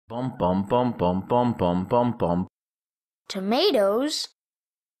Bum bum bum bum bum bum bum bum. Tomatoes?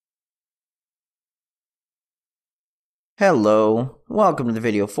 Hello, welcome to the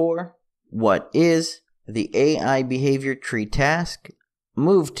video for what is the AI behavior tree task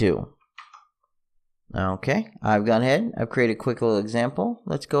move to. Okay, I've gone ahead, I've created a quick little example.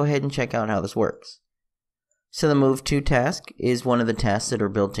 Let's go ahead and check out how this works. So the move to task is one of the tasks that are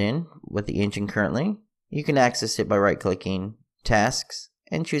built in with the engine currently. You can access it by right clicking tasks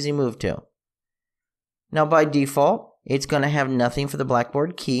and choosing move to. Now by default, it's going to have nothing for the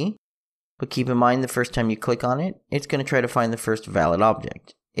Blackboard key. But keep in mind the first time you click on it, it's going to try to find the first valid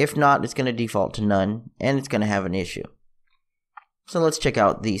object. If not, it's going to default to none, and it's going to have an issue. So let's check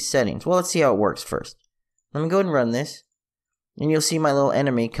out these settings. Well, let's see how it works first. Let me go ahead and run this, and you'll see my little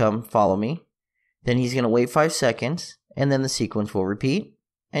enemy come follow me. Then he's going to wait 5 seconds, and then the sequence will repeat,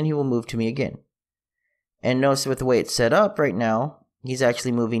 and he will move to me again. And notice with the way it's set up right now, he's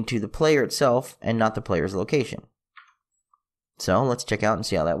actually moving to the player itself and not the player's location. So let's check out and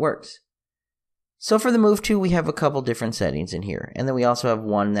see how that works. So for the move to, we have a couple different settings in here, and then we also have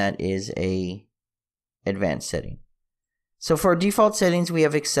one that is a advanced setting. So for our default settings, we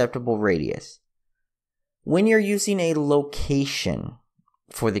have acceptable radius. When you're using a location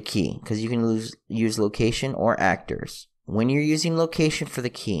for the key, because you can use location or actors. When you're using location for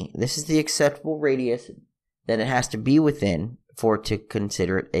the key, this is the acceptable radius that it has to be within for it to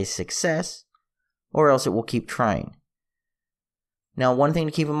consider it a success, or else it will keep trying. Now, one thing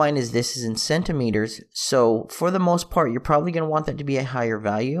to keep in mind is this is in centimeters, so for the most part, you're probably going to want that to be a higher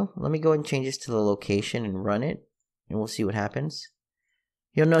value. Let me go ahead and change this to the location and run it, and we'll see what happens.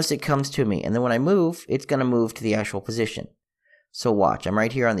 You'll notice it comes to me, and then when I move, it's going to move to the actual position. So watch, I'm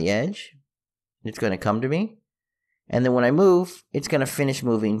right here on the edge. It's going to come to me, and then when I move, it's going to finish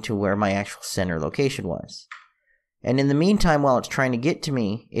moving to where my actual center location was. And in the meantime, while it's trying to get to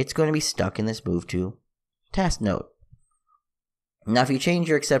me, it's going to be stuck in this move to task node. Now, if you change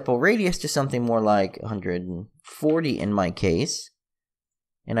your acceptable radius to something more like 140 in my case,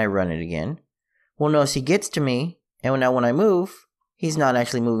 and I run it again, well, notice he gets to me, and now when I move, he's not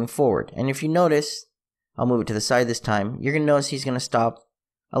actually moving forward. And if you notice, I'll move it to the side this time, you're going to notice he's going to stop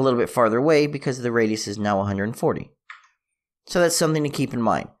a little bit farther away because the radius is now 140. So that's something to keep in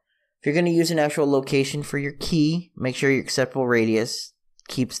mind. If you're going to use an actual location for your key, make sure your acceptable radius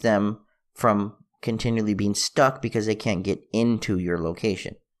keeps them from continually being stuck because they can't get into your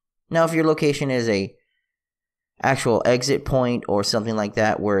location. Now, if your location is a actual exit point or something like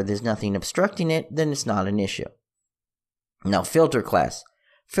that where there's nothing obstructing it, then it's not an issue. Now, filter class.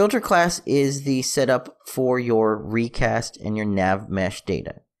 Filter class is the setup for your recast and your nav mesh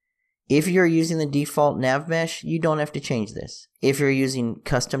data. If you're using the default nav mesh, you don't have to change this. If you're using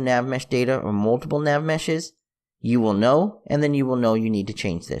custom nav mesh data or multiple nav meshes, you will know, and then you will know you need to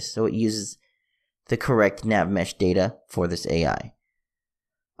change this. So it uses the correct nav mesh data for this AI.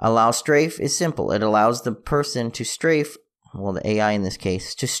 Allow strafe is simple. It allows the person to strafe, well, the AI in this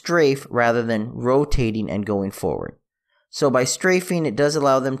case, to strafe rather than rotating and going forward. So by strafing, it does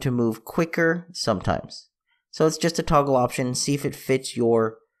allow them to move quicker sometimes. So it's just a toggle option. See if it fits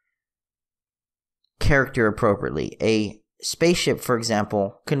your character appropriately. A spaceship, for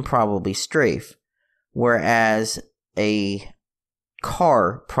example, can probably strafe, whereas a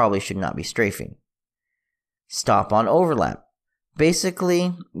car probably should not be strafing. Stop on overlap.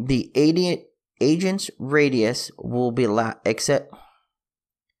 Basically, the agent's radius will be the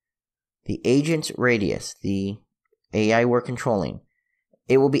agent's radius, the AI we're controlling,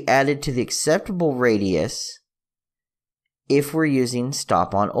 it will be added to the acceptable radius if we're using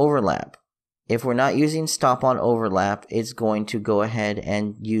stop on overlap. If we're not using stop on overlap, it's going to go ahead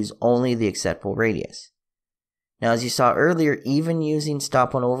and use only the acceptable radius. Now, as you saw earlier, even using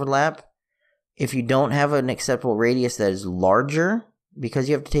stop on overlap, if you don't have an acceptable radius that is larger, because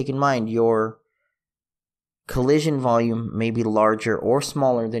you have to take in mind your collision volume may be larger or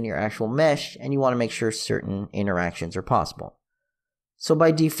smaller than your actual mesh, and you want to make sure certain interactions are possible. So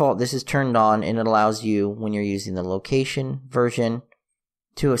by default, this is turned on, and it allows you, when you're using the location version,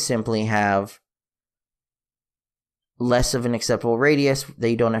 to simply have less of an acceptable radius that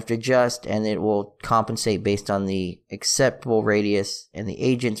you don't have to adjust, and it will compensate based on the acceptable radius and the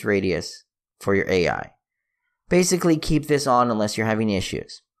agent's radius for your AI. Basically, keep this on unless you're having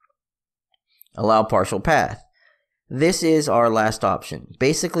issues. Allow partial path. This is our last option.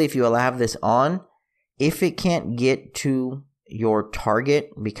 Basically, if you have this on, if it can't get to your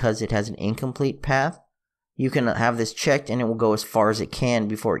target because it has an incomplete path, you can have this checked and it will go as far as it can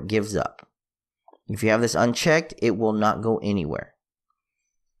before it gives up. If you have this unchecked, it will not go anywhere.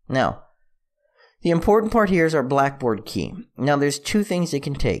 Now, The important part here is our Blackboard key. Now there's two things it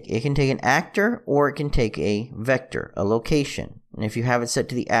can take. It can take an actor or it can take a vector, a location. And if you have it set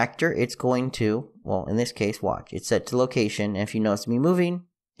to the actor, it's going to, well, in this case, watch. It's set to location, and if you notice me moving,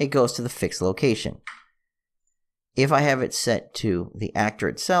 it goes to the fixed location. If I have it set to the actor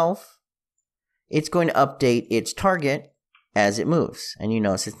itself, it's going to update its target as it moves, and you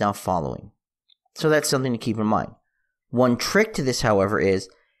notice it's now following. So that's something to keep in mind. One trick to this, however, is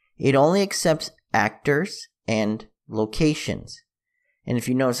it only accepts actors and locations. And if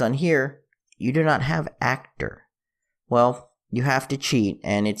you notice on here, you do not have actor. Well, you have to cheat,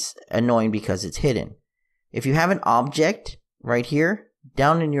 and it's annoying because it's hidden. If you have an object right here,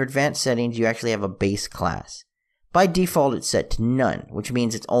 down in your advanced settings, you actually have a base class. By default, it's set to none, which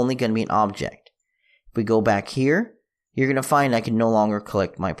means it's only going to be an object. If we go back here, you're going to find I can no longer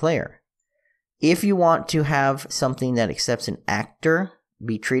collect my player. If you want to have something that accepts an actor,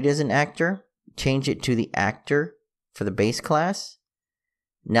 be treated as an actor, change it to the actor for the base class.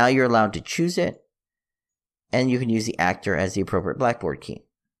 Now you're allowed to choose it, and you can use the actor as the appropriate Blackboard key.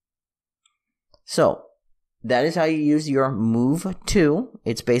 So, that is how you use your move to.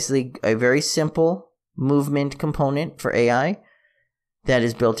 It's basically a very simple movement component for AI that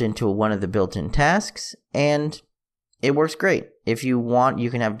is built into one of the built-in tasks, and it works great. If you want, you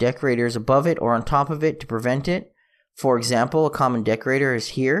can have decorators above it or on top of it to prevent it. For example, a common decorator is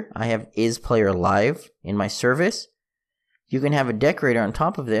here. I have is player live in my service. You can have a decorator on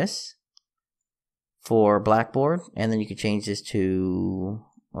top of this for Blackboard, and then you can change this to,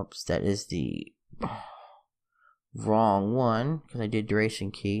 oops, that is the wrong one because I did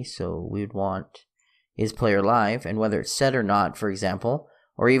duration key, so we would want is player live, and whether it's set or not, for example,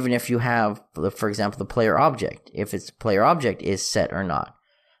 or even if you have, for example, the player object, if its player object is set or not.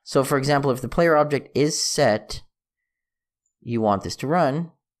 So for example, if the player object is set, you want this to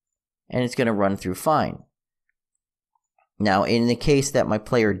run, and it's going to run through fine. Now, in the case that my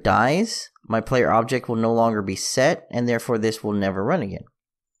player dies, my player object will no longer be set, and therefore this will never run again.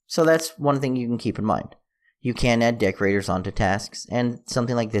 So that's one thing you can keep in mind. You can add decorators onto tasks, and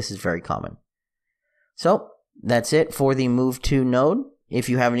something like this is very common. So, that's it for the Move To node. If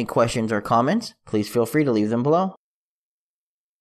you have any questions or comments, please feel free to leave them below.